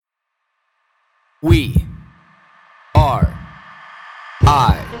We are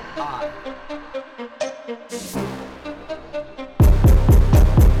I.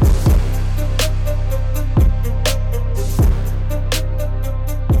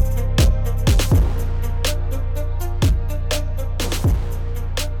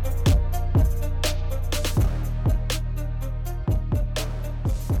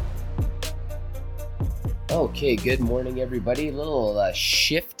 Okay, good morning, everybody. A little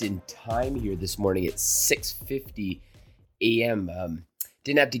shift in time here this morning at 6:50 a.m.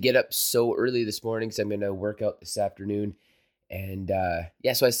 Didn't have to get up so early this morning because I'm going to work out this afternoon. And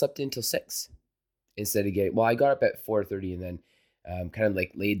so I slept until 6 instead of getting, well, I got up at 4:30 and then kind of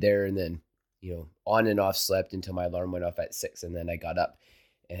like laid there and then, on and off slept until my alarm went off at 6 and then I got up.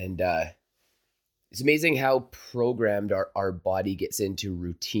 And it's amazing how programmed our body gets into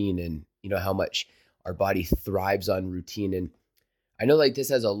routine and, how much our body thrives on routine. And I know like this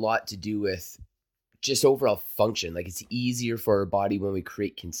has a lot to do with just overall function. Like it's easier for our body when we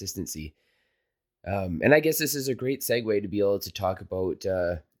create consistency. And I guess this is a great segue to be able to talk about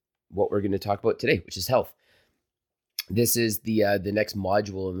what we're going to talk about today, which is health. This is the next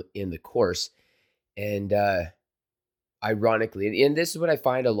module in the course. And ironically, and this is what I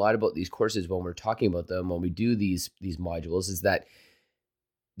find a lot about these courses when we're talking about them, when we do these modules, is that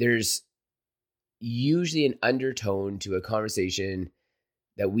there's usually an undertone to a conversation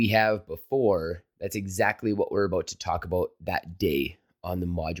that we have before. That's exactly what we're about to talk about that day on the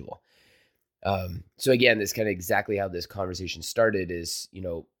module. So again, this kind of exactly how this conversation started is,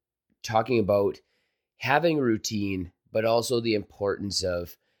 talking about having a routine, but also the importance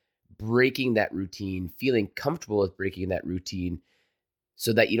of breaking that routine, feeling comfortable with breaking that routine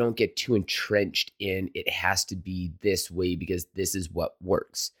so that you don't get too entrenched in it has to be this way because this is what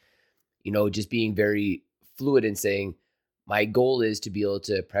works. Just being very fluid and saying, my goal is to be able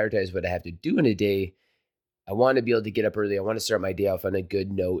to prioritize what I have to do in a day. I want to be able to get up early. I want to start my day off on a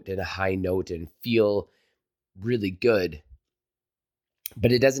good note and a high note and feel really good.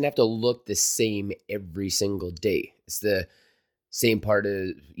 But it doesn't have to look the same every single day. It's the same part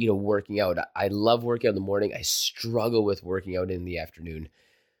of, working out. I love working out in the morning. I struggle with working out in the afternoon.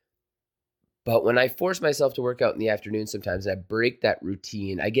 But when I force myself to work out in the afternoon, sometimes I break that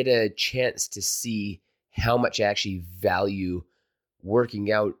routine. I get a chance to see how much I actually value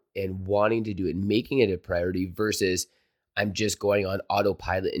working out and wanting to do it and making it a priority versus I'm just going on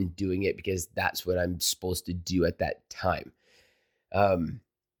autopilot and doing it because that's what I'm supposed to do at that time. And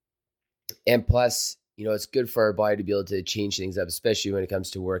plus, it's good for our body to be able to change things up, especially when it comes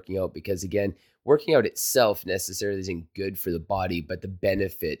to working out, because again, working out itself necessarily isn't good for the body, but the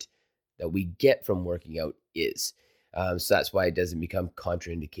benefit that we get from working out is. So that's why it doesn't become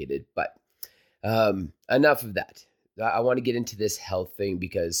contraindicated. But enough of that. I want to get into this health thing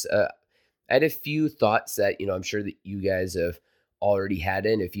because I had a few thoughts that, I'm sure that you guys have already had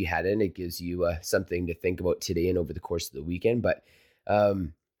in. If you hadn't, it gives you something to think about today and over the course of the weekend. But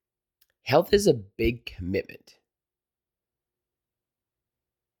health is a big commitment.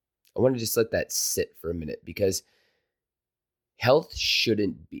 I want to just let that sit for a minute because health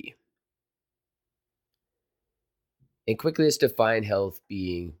shouldn't be. And quickly, let's define health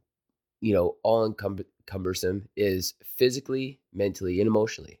being, all cumbersome is physically, mentally, and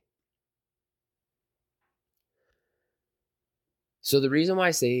emotionally. So the reason why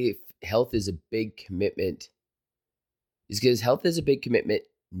I say health is a big commitment is because health is a big commitment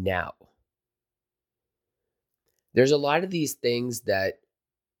now. There's a lot of these things that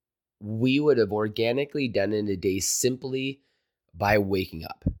we would have organically done in a day simply by waking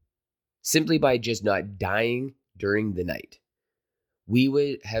up, simply by just not dying during the night. We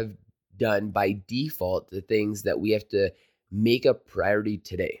would have done by default the things that we have to make a priority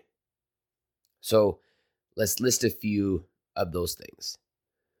today. So let's list a few of those things.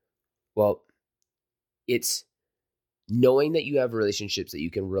 Well, it's knowing that you have relationships that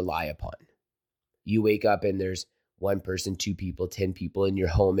you can rely upon. You wake up and there's one person, 2 people, 10 people in your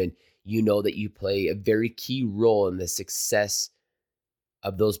home, and you know that you play a very key role in the success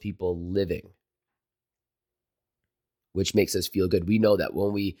of those people living, which makes us feel good. We know that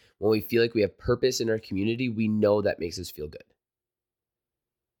when we feel like we have purpose in our community, we know that makes us feel good.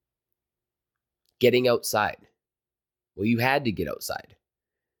 Getting outside. Well, you had to get outside.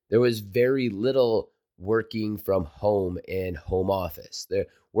 There was very little working from home and home office. The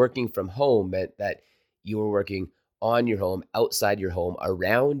working from home meant that you were working on your home, outside your home,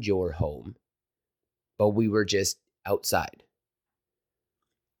 around your home, but we were just outside.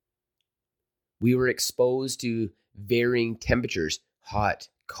 We were exposed to varying temperatures, hot,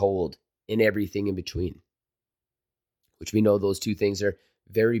 cold, and everything in between, which we know those two things are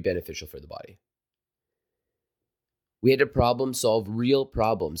very beneficial for the body. We had to problem solve real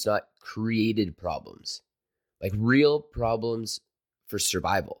problems, not created problems. Like real problems for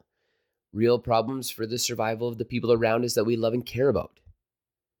survival, real problems for the survival of the people around us that we love and care about,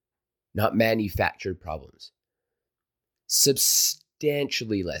 not manufactured problems.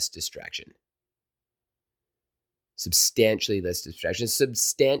 Substantially less distraction, substantially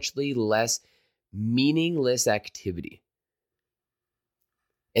less meaningless activity.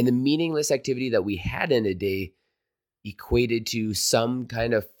 And the meaningless activity that we had in a day equated to some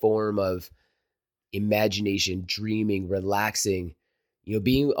kind of form of imagination, dreaming, relaxing,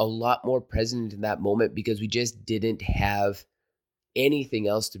 being a lot more present in that moment because we just didn't have anything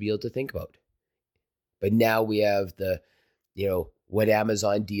else to be able to think about. But now we have what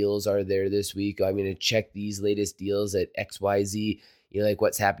Amazon deals are there this week. I'm going to check these latest deals at XYZ, like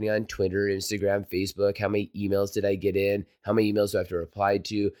what's happening on Twitter, Instagram, Facebook. How many emails did I get in? How many emails do I have to reply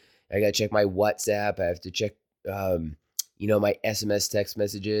to? I got to check my WhatsApp. I have to check, my SMS text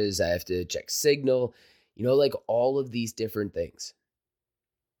messages. I have to check Signal, like all of these different things.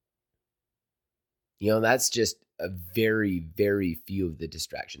 That's just a very, very few of the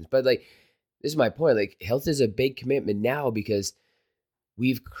distractions. But this is my point. Health is a big commitment now because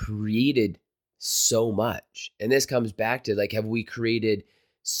we've created so much. And this comes back to have we created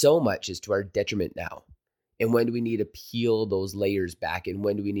so much is to our detriment now? And when do we need to peel those layers back? And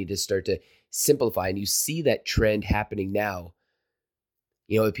when do we need to start to simplify? And you see that trend happening now,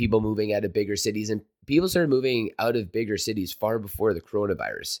 with people moving out of bigger cities, and people started moving out of bigger cities far before the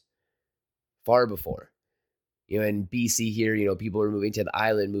coronavirus, far before. In BC here, people were moving to the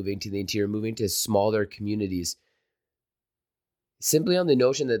island, moving to the interior, moving to smaller communities, simply on the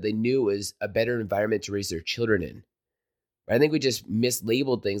notion that they knew was a better environment to raise their children in. But I think we just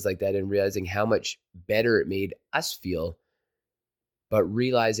mislabeled things like that and realizing how much better it made us feel, but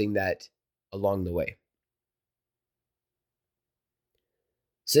realizing that along the way.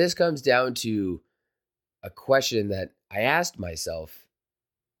 So this comes down to a question that I asked myself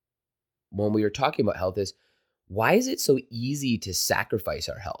when we were talking about health is, why is it so easy to sacrifice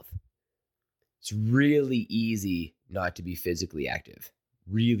our health? It's really easy not to be physically active.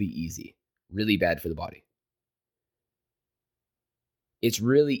 Really easy. Really bad for the body. It's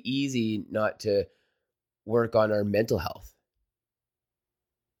really easy not to work on our mental health.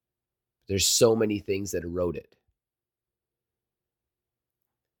 There's so many things that erode it.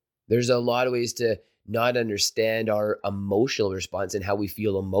 There's a lot of ways to not understand our emotional response and how we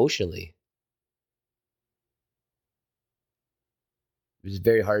feel emotionally. It's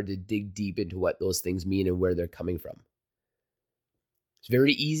very hard to dig deep into what those things mean and where they're coming from. It's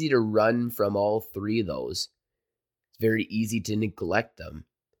very easy to run from all three of those. It's very easy to neglect them.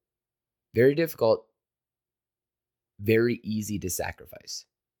 Very difficult, very easy to sacrifice.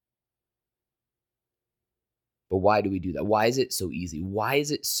 But why do we do that? Why is it so easy? Why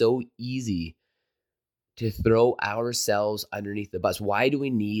is it so easy to throw ourselves underneath the bus? Why do we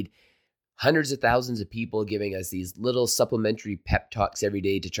need hundreds of thousands of people giving us these little supplementary pep talks every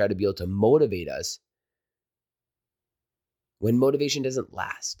day to try to be able to motivate us when motivation doesn't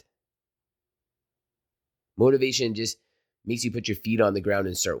last? Motivation just makes you put your feet on the ground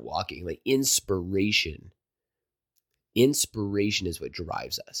and start walking. Inspiration is what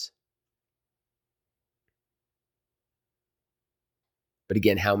drives us. But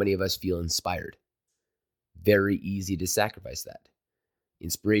again, how many of us feel inspired? Very easy to sacrifice that.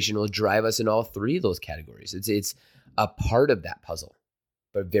 Inspiration will drive us in all three of those categories. It's a part of that puzzle,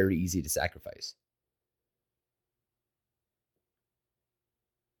 but very easy to sacrifice.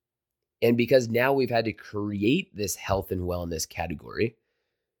 And because now we've had to create this health and wellness category,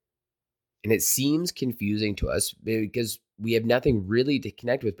 and it seems confusing to us because we have nothing really to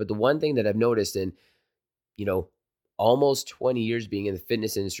connect with. But the one thing that I've noticed in, almost 20 years being in the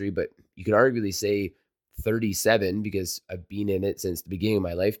fitness industry, but you could arguably say 37 because I've been in it since the beginning of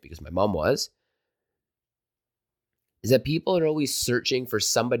my life because my mom was, is that people are always searching for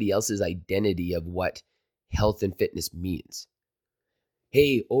somebody else's identity of what health and fitness means.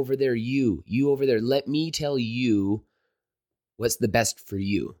 Hey, over there, you over there, let me tell you what's the best for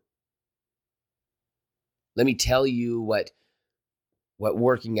you. Let me tell you what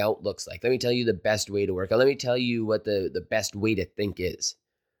working out looks like. Let me tell you the best way to work out. Let me tell you what the best way to think is.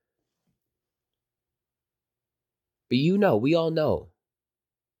 But we all know.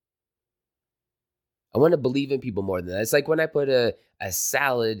 I want to believe in people more than that. It's like when I put a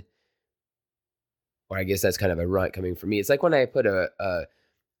salad, or I guess that's kind of ironic coming from me. It's like when I put a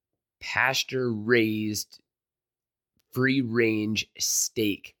pasture-raised, free-range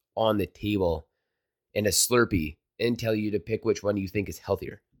steak on the table and a Slurpee and tell you to pick which one you think is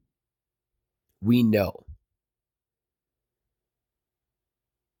healthier. We know.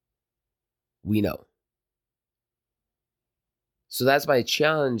 we know. So that's my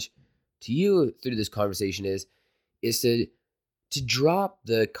challenge to you through this conversation is to drop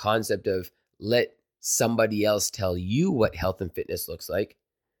the concept of let somebody else tell you what health and fitness looks like,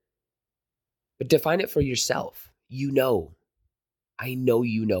 but define it for yourself. You know. I know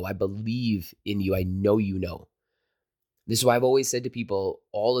you know. I believe in you. I know you know. This is why I've always said to people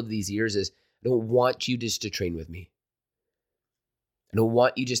all of these years is I don't want you just to train with me. I don't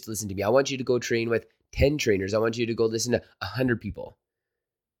want you just to listen to me. I want you to go train with 10 trainers. I want you to go listen to 100 people.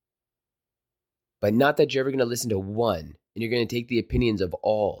 But not that you're ever going to listen to one and you're going to take the opinions of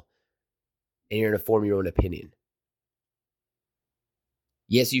all and you're going to form your own opinion.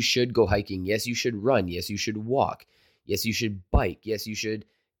 Yes, you should go hiking. Yes, you should run. Yes, you should walk. Yes, you should bike. Yes, you should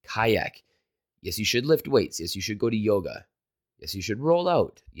kayak. Yes, you should lift weights. Yes, you should go to yoga. Yes, you should roll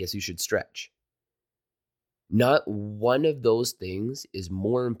out. Yes, you should stretch. Not one of those things is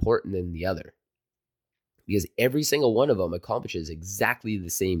more important than the other because every single one of them accomplishes exactly the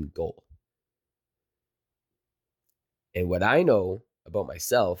same goal. And what I know about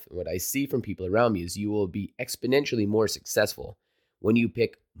myself and what I see from people around me is you will be exponentially more successful when you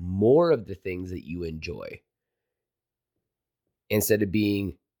pick more of the things that you enjoy instead of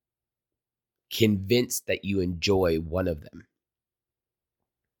being convinced that you enjoy one of them.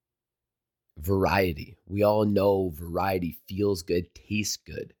 Variety. We all know variety feels good, tastes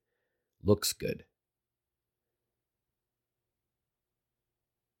good, looks good.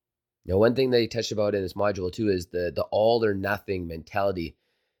 Now, one thing they touched about in this module too is the all or nothing mentality.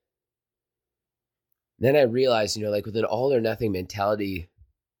 Then I realized, like with an all or nothing mentality,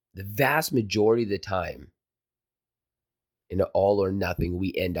 the vast majority of the time in an all or nothing,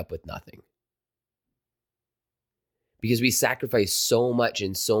 we end up with nothing. Because we sacrifice so much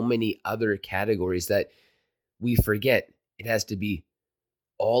in so many other categories that we forget it has to be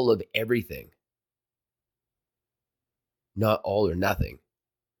all of everything, not all or nothing.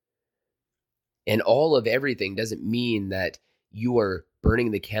 And all of everything doesn't mean that you are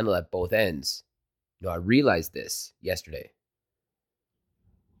burning the candle at both ends. I realized this yesterday.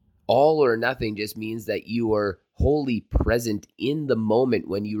 All or nothing just means that you are wholly present in the moment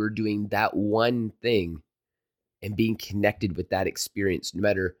when you are doing that one thing and being connected with that experience, no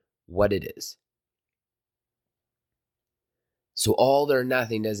matter what it is. So all or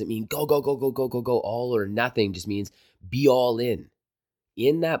nothing doesn't mean go, go, go, go, go, go, go. All or nothing just means be all in.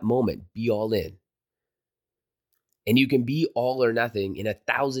 In that moment, be all in. And you can be all or nothing in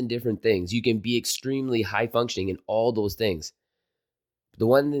 1,000 different things. You can be extremely high functioning in all those things. The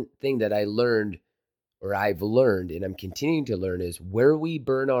one thing that I've learned, and I'm continuing to learn, is where we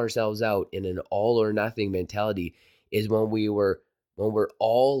burn ourselves out in an all or nothing mentality is when we're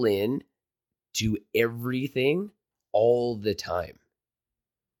all in to everything all the time.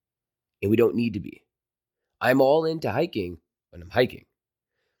 And we don't need to be. I'm all into hiking when I'm hiking.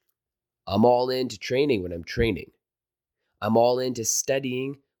 I'm all into training when I'm training. I'm all into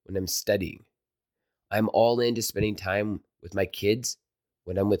studying when I'm studying. I'm all into spending time with my kids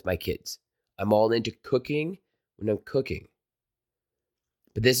when I'm with my kids. I'm all into cooking when I'm cooking.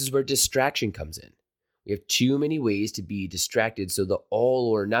 But this is where distraction comes in. We have too many ways to be distracted, so the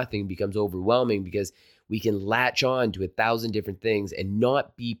all or nothing becomes overwhelming because we can latch on to 1,000 different things and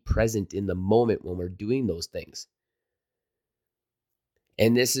not be present in the moment when we're doing those things.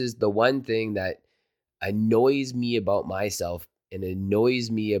 And this is the one thing that annoys me about myself and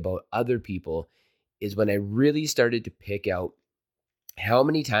annoys me about other people is when I really started to pick out how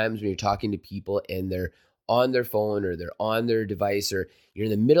many times when you're talking to people and they're on their phone or they're on their device or you're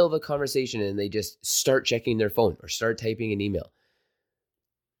in the middle of a conversation and they just start checking their phone or start typing an email.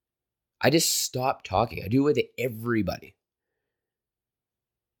 I just stop talking. I do it with everybody.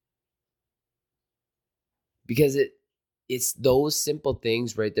 Because it's those simple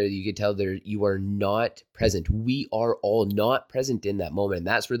things right there that you can tell that you are not present. We are all not present in that moment. And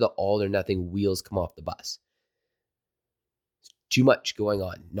that's where the all or nothing wheels come off the bus. Too much going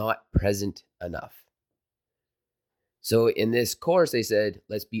on, not present enough. So in this course, they said,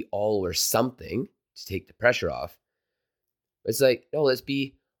 let's be all or something to take the pressure off. It's like, no, let's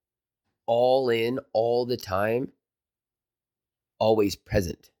be all in all the time, always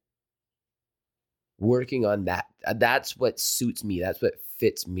present. Working on that. That's what suits me. That's what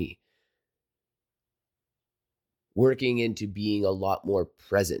fits me. Working into being a lot more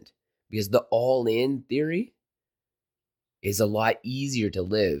present because the all in theory is a lot easier to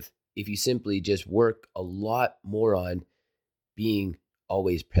live if you simply just work a lot more on being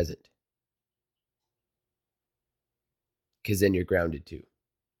always present. Because then you're grounded too.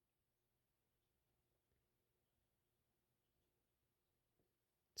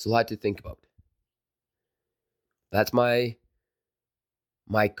 It's a lot to think about. That's my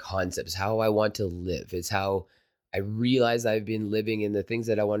concepts, how I want to live. It's how I realize I've been living, and the things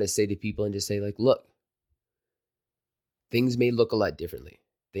that I want to say to people and just say, like, look, things may look a lot differently.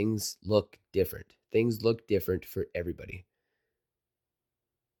 Things look different. Things look different for everybody.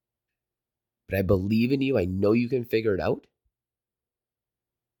 But I believe in you. I know you can figure it out.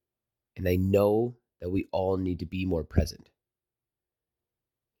 And I know that we all need to be more present.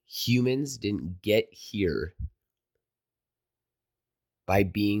 Humans didn't get here by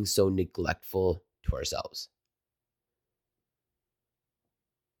being so neglectful to ourselves.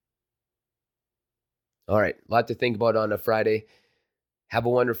 All right, a lot to think about on a Friday. Have a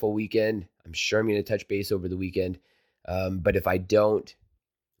wonderful weekend. I'm sure I'm going to touch base over the weekend. But if I don't,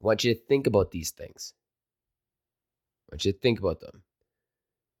 I want you to think about these things. I want you to think about them.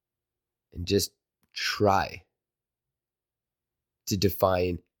 And just try to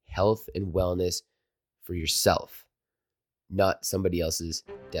define health and wellness for yourself, not somebody else's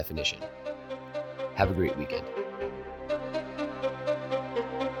definition. Have a great weekend.